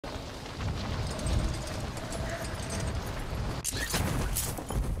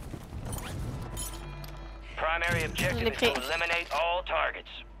primary objective is to eliminate all targets.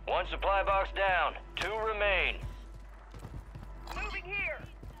 One supply box down. 2 remain. Moving here.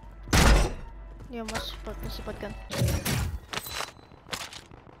 Yo, moi j'ai pas de gun.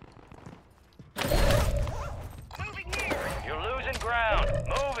 Moving here. You're losing ground.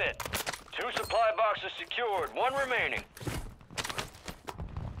 Move it. 2 supply boxes secured. 1 remaining.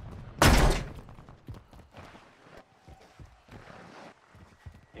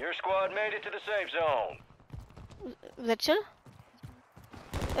 Your squad made it to the safe zone. Vous êtes chill?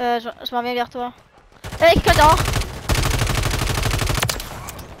 Je m'en viens vers toi. Hey, quelqu'un dehors!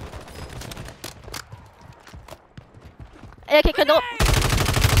 Hey, quelqu'un d'autre!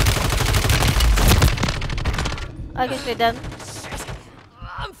 Ok, je les donne.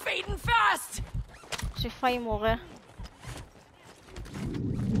 I'm fading fast. J'ai failli mourir.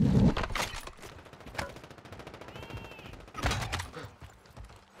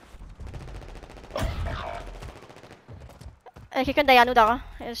 Quelqu'un derrière nous, Dara.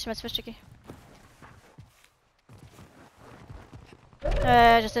 Je me suis fait checker.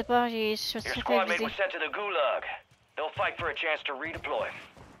 Je sais pas, je me suis fait squad mate viser. was sent to the gulag. They'll fight for a chance to redeploy.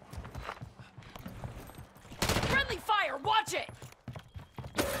 Friendly fire. Watch it.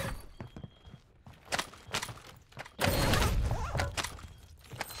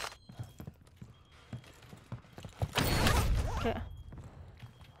 Ok.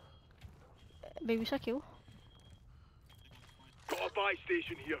 Baby Shark est où? Got a buy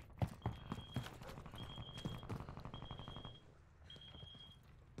station here.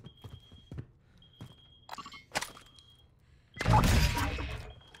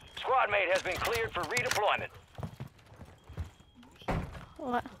 Squad mate has been cleared for redeployment.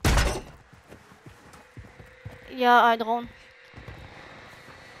 Ouais. Il y a un drone.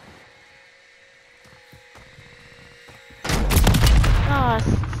 Ah,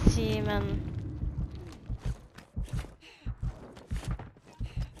 si, man.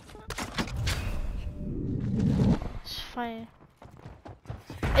 Enfin...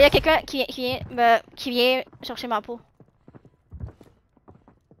 Il y a quelqu'un qui vient chercher ma peau.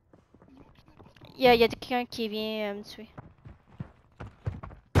 Il y a quelqu'un qui vient me tuer.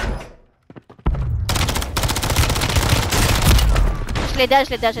 Je l'ai dead,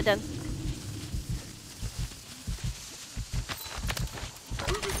 je l'ai dead.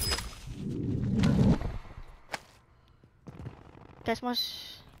 Laisse-moi...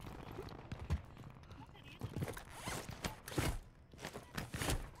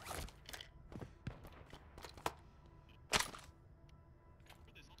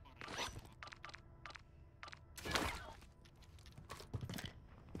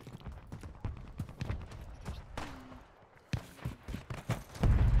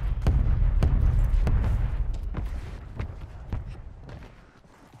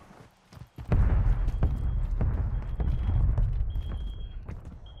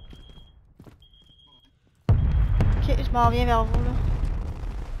 Ok, je m'en viens vers vous là.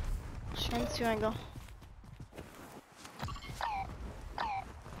 Je viens de tuer un gars.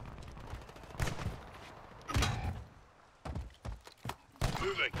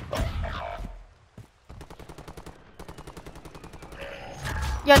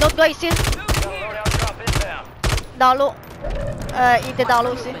 Il y a un autre gars ici. Dans l'eau. Il était dans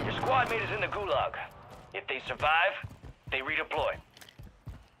l'eau aussi. Your squad mate is in the gulag. If they survive, they redeploy.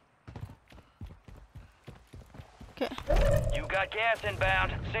 Okay. You got gas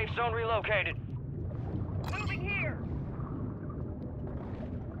inbound. Safe zone relocated. Moving here.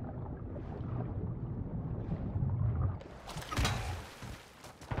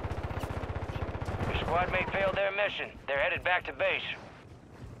 Your squad mate failed their mission. They're headed back to base.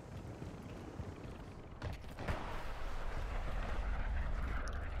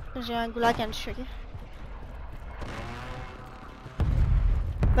 J'ai un goulag à me tuer.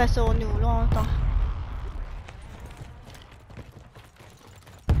 Ben c'est au niveau là en temps.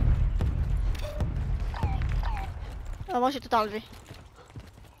 Ah, moi j'ai tout enlevé.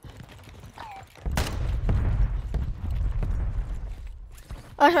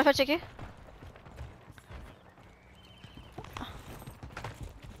 Ah, je me fais checker.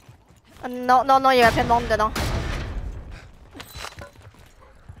 Non, non, non, il y a plein de monde dedans.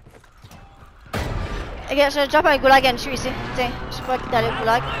 Ok, je drop un goulag à me tuer ici. Tiens, je sais pas qui dans le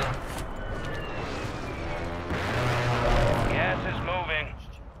goulag. Gas is moving.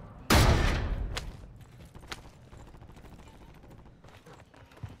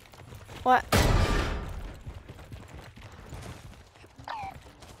 Ouais.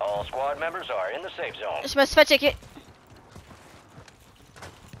 All squad members are in the safe zone. Je me suis fait checker.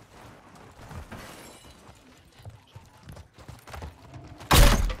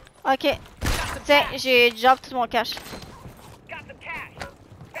 Ok. some Tiens, cash. j'ai drop tout mon cash. Got some cash.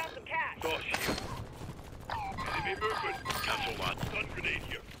 Found some cash. Got a shield. Enemy movement. Cancel that. Stun grenade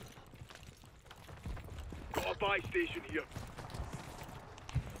here. Got a buy station here.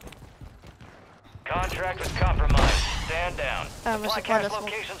 Contract was compromised. Stand down. Ah, moi, Supply c'est quoi, cache le smoke?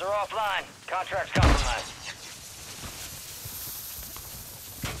 locations are offline. Contract's compromised.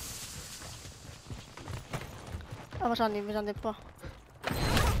 Ah, moi j'en ai pas.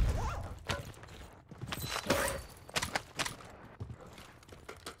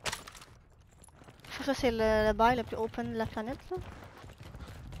 Ça, c'est le bail le plus open de la planète, là.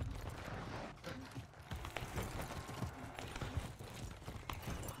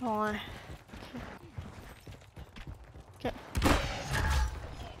 Ouais. Ok.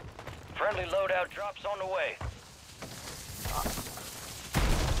 Friendly loadout drops on the way.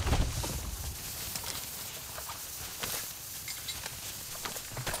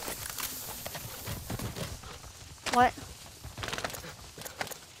 Ouais.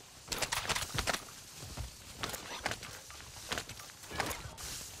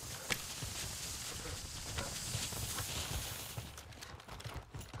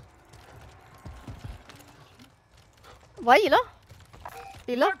 Ouais, il est là.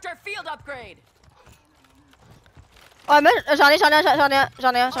 Il est là. Marked our field upgrade. Ouais, mais j'en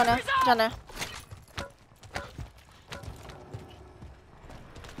ai un.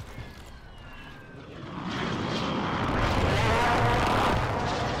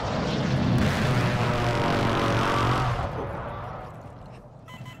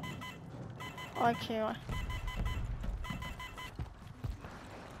 Ok, ouais.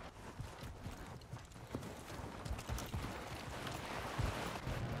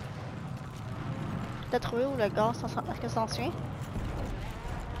 T'as trouvé où le gaz? Est-ce que ça s'en suit?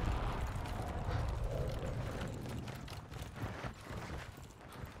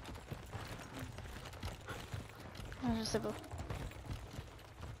 Je sais pas.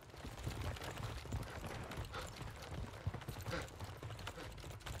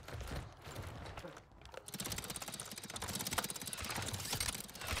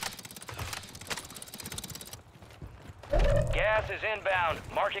 Gas is inbound,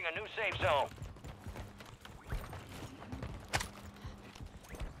 marking a new safe zone.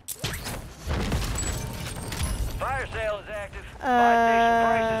 Fire sale is active. Buy station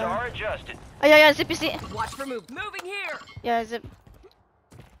prices are adjusted. Ah, y'a un zip ici. Watch for move. Moving here. Y'a un zip.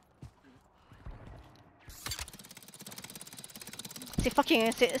 C'est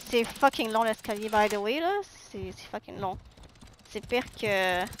fucking long l'escalier, by the way, là. C'est fucking long. C'est pire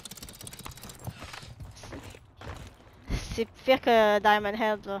que... C'est pire que Diamond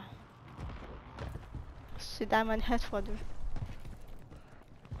Head, là. C'est Diamond Head x2.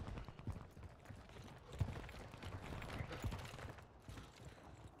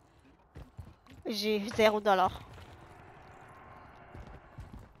 J'ai $0. Got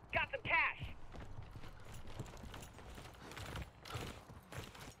some cash.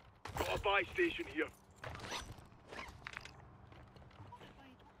 Got a buy station here.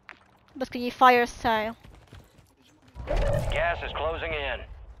 Parce qu'il est fire style. Gas is closing in.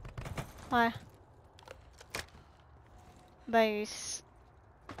 Ouais. Ben...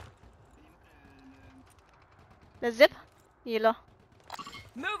 Le zip, il est là.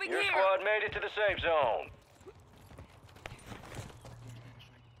 Moving Your here. squad made it to the safe zone.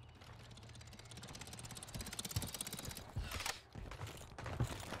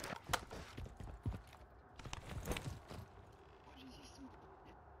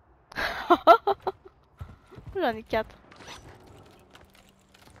 J'en ai 4.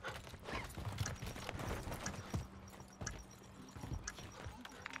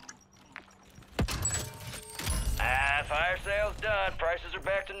 Fire sale's done. Prices are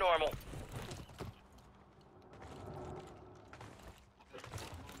back to normal.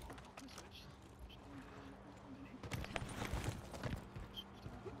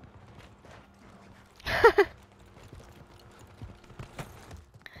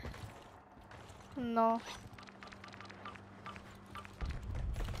 Non.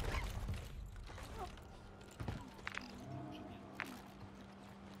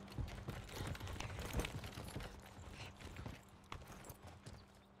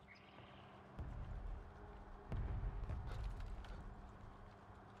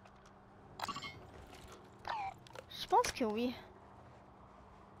 Je pense que oui.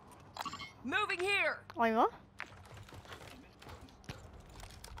 Moving here. On y va?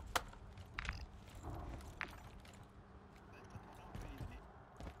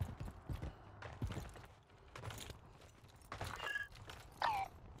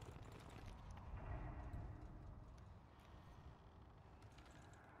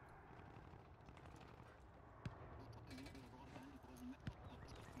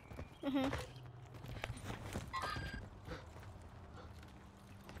 Mhm.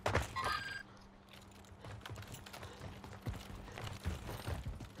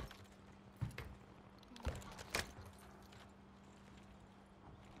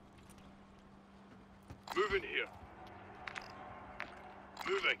 Moving here.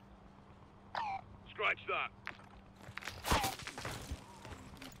 Moving. Scratch that.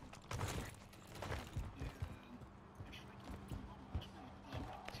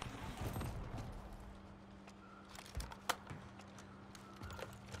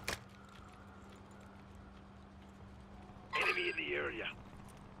 Enemy in the area.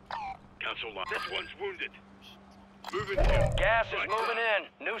 Cancel line. This one's wounded. Moving here. Gas is Scratch moving that.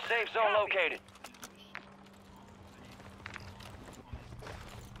 in. New safe zone located.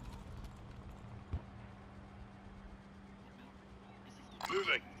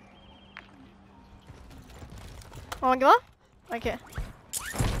 Moving. On y va? Ok.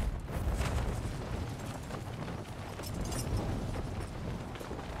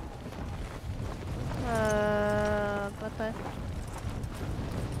 Peut-être.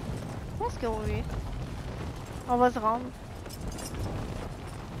 Je pense que oui. On va se rendre.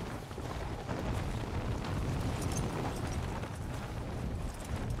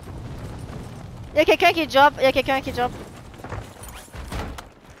 Y'a quelqu'un qui drop, y'a quelqu'un qui drop.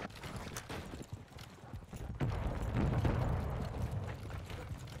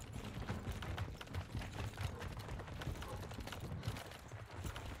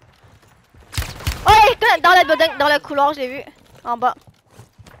 Oh, dans le building, dans le couloir, je l'ai vu. En bas.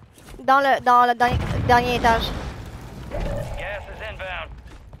 Dans le dernier étage. Gas is inbound.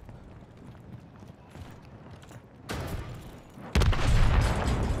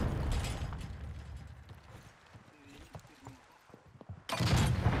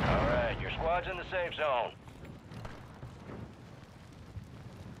 All right, your squad's in the safe zone.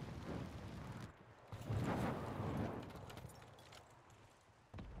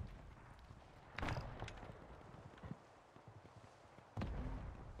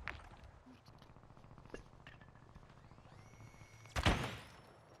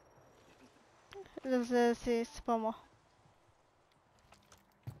 C'est pas moi.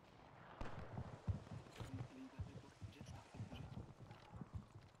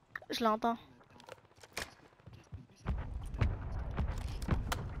 Je l'entends.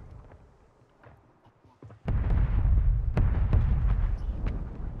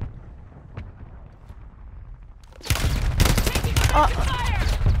 Oh.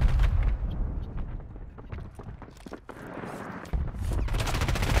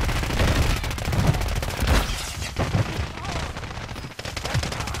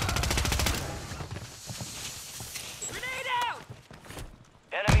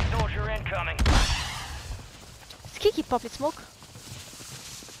 Enemy soldier incoming. C'est qui pop les smoke?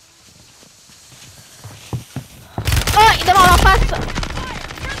 Oh, il est devant leur face!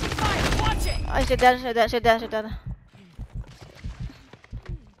 Ah, j'ai dead.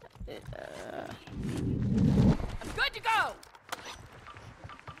 I'm good to go.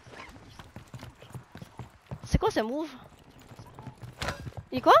 C'est quoi ce move?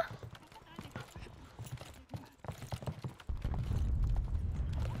 Il est quoi?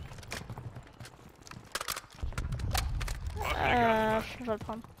 Je vais le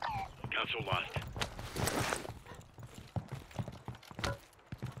prendre. Cancel lost.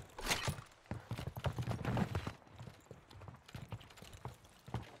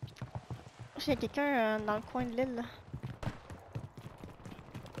 J'ai quelqu'un dans le coin de l'île là.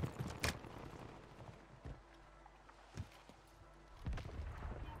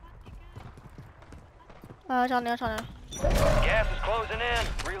 J'en ai un. Gas is closing in.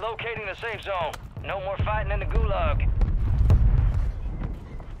 Relocating the safe zone. No more fighting in the gulag.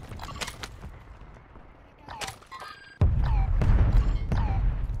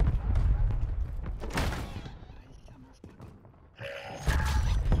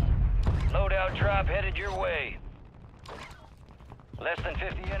 Loadout drop headed your way. Less than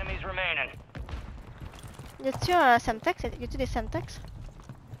 50 enemies remaining. Y a-tu un Semtex? Y a-tu des Semtex?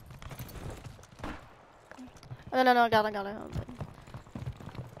 Oh, non, regarde.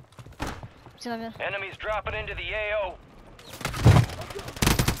 Tiens, viens. Enemies dropping into the AO.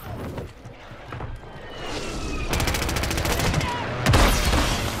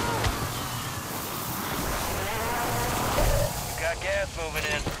 You got gas moving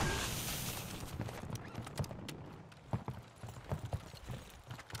in.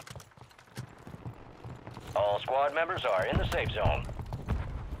 All squad members are in the safe zone.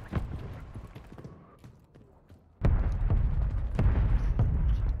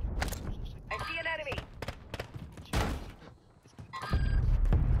 I see an enemy.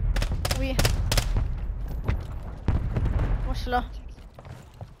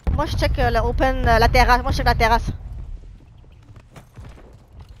 Moi je check le open, la terrasse. Moi je check la terrasse.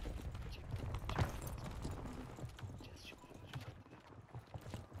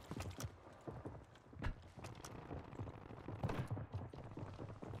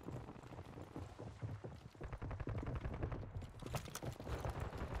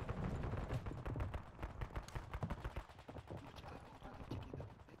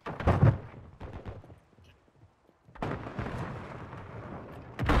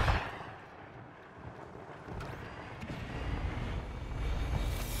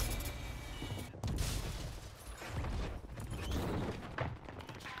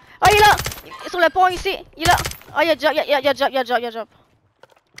 Oh, il est là! Il est sur le pont ici! Il est là! Oh, il y a job, il y a job, il y a job, il y a job.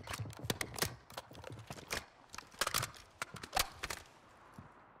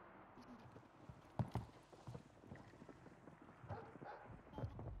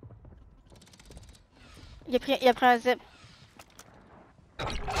 Il a pris un zip.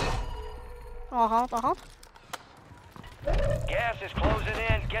 On rentre, on rentre. Gas is closing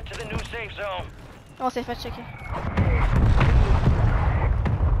in. Get to the new safe zone. On s'est fait checker.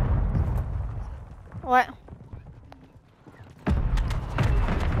 Ouais.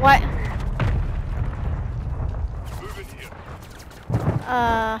 Ouais. Moving here.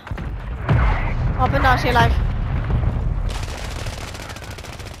 On peut nager live.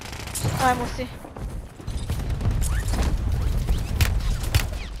 Ouais, moi aussi.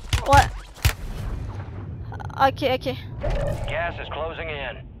 Ouais. Ok, ok. Gas is closing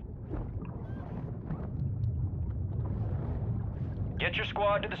in. Get your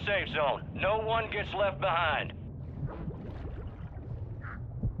squad to the safe zone. No one gets left behind.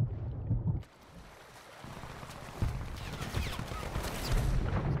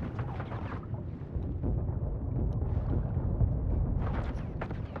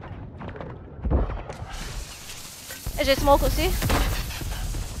 J'ai smoke aussi.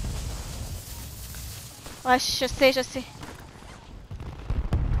 Ouais, je sais, je sais.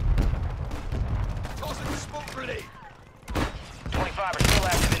 Tossing the smoke grenade. 25 are still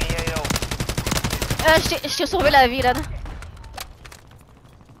active in the AO. Je t'ai sauvé la vie là.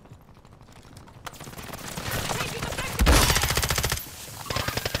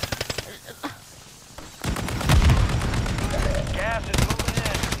 Gas is moving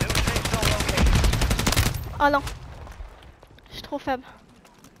in. New safe zone located. Oh non. Je suis trop faible.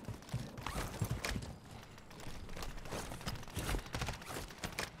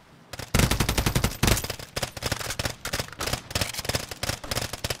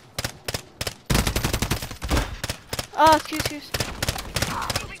 Oh, excuse.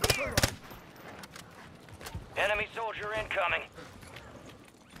 Enemy soldier incoming.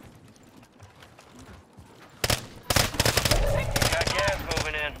 Got gas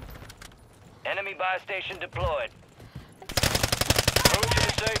moving in. Enemy buy station deployed. Move to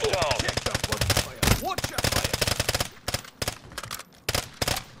the safe zone. Check that buddy fire. Watch that fire.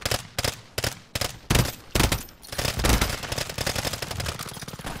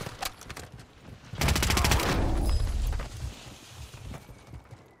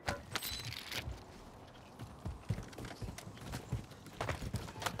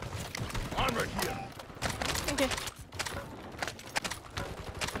 Armor here. Ok.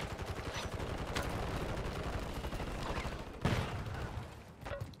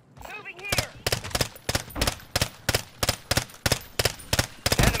 Moving here.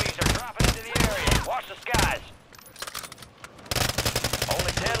 Enemies are dropping into the area. Watch the skies.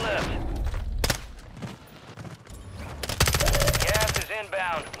 Only 10 left. Gas is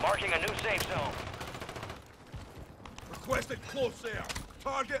inbound, marking a new safe zone. Requested close air.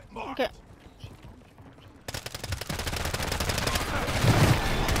 Target marked. Ok.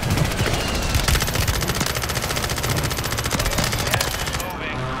 Gas is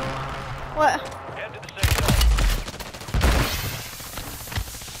moving. Ouais. Head to the safe zone.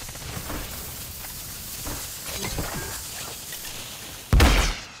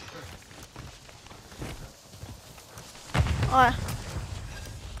 Ouais.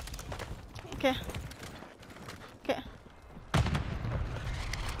 Ok. Ok.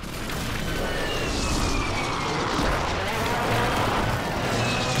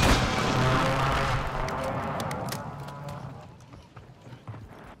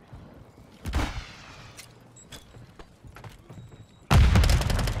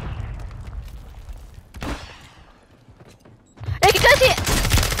 Hey, quelqu'un ici!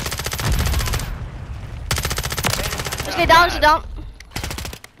 Je l'ai down, je l'ai down.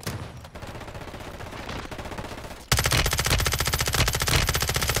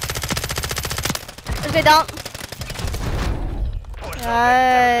 Je l'ai down. Push them.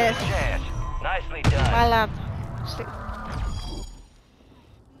 Nice. Good chance. Nicely done. Malade. Je l'ai-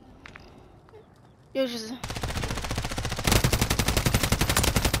 Yo, je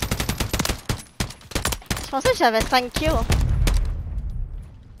pensais que j'avais 5 kills.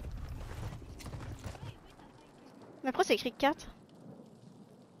 Mais pourquoi c'est écrit 4?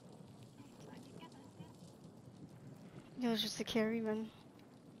 Yo, je sais carry, man.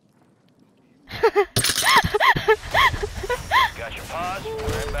 Got your pause.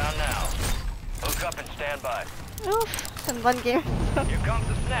 We're inbound now. Hook up and stand by. Ouf, c'est une bonne game. Here comes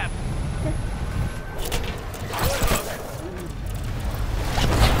the snap.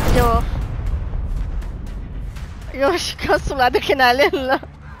 Yo. Yo, je suis comme sur l'adrénaline là.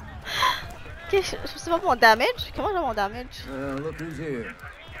 Ok, je sais pas mon damage. Comment j'ai mon damage? Look who's here.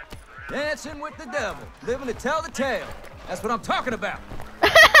 Dancing with the devil, living to tell the tale. That's what I'm talking about.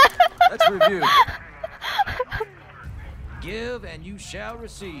 Let's review. Give and you shall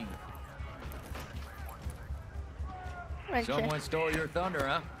receive. Ok. Someone stole your thunder,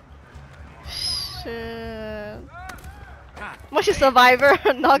 huh? Je... God, Moi, je suis survivor,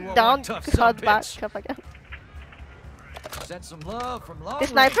 knockdown, tough cut back, subbitch. cut back. send some love from long T'es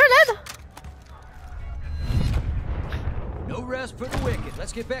sniper, range. Led? No rest for the wicked.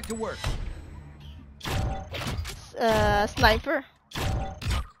 Let's get back to work. Sniper.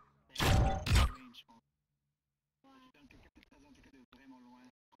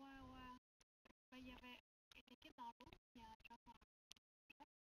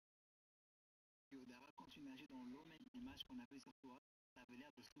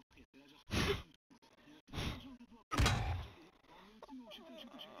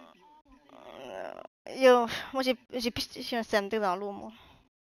 Yo, moi j'ai un CMD dans l'eau, moi.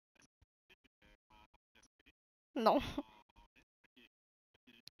 Non.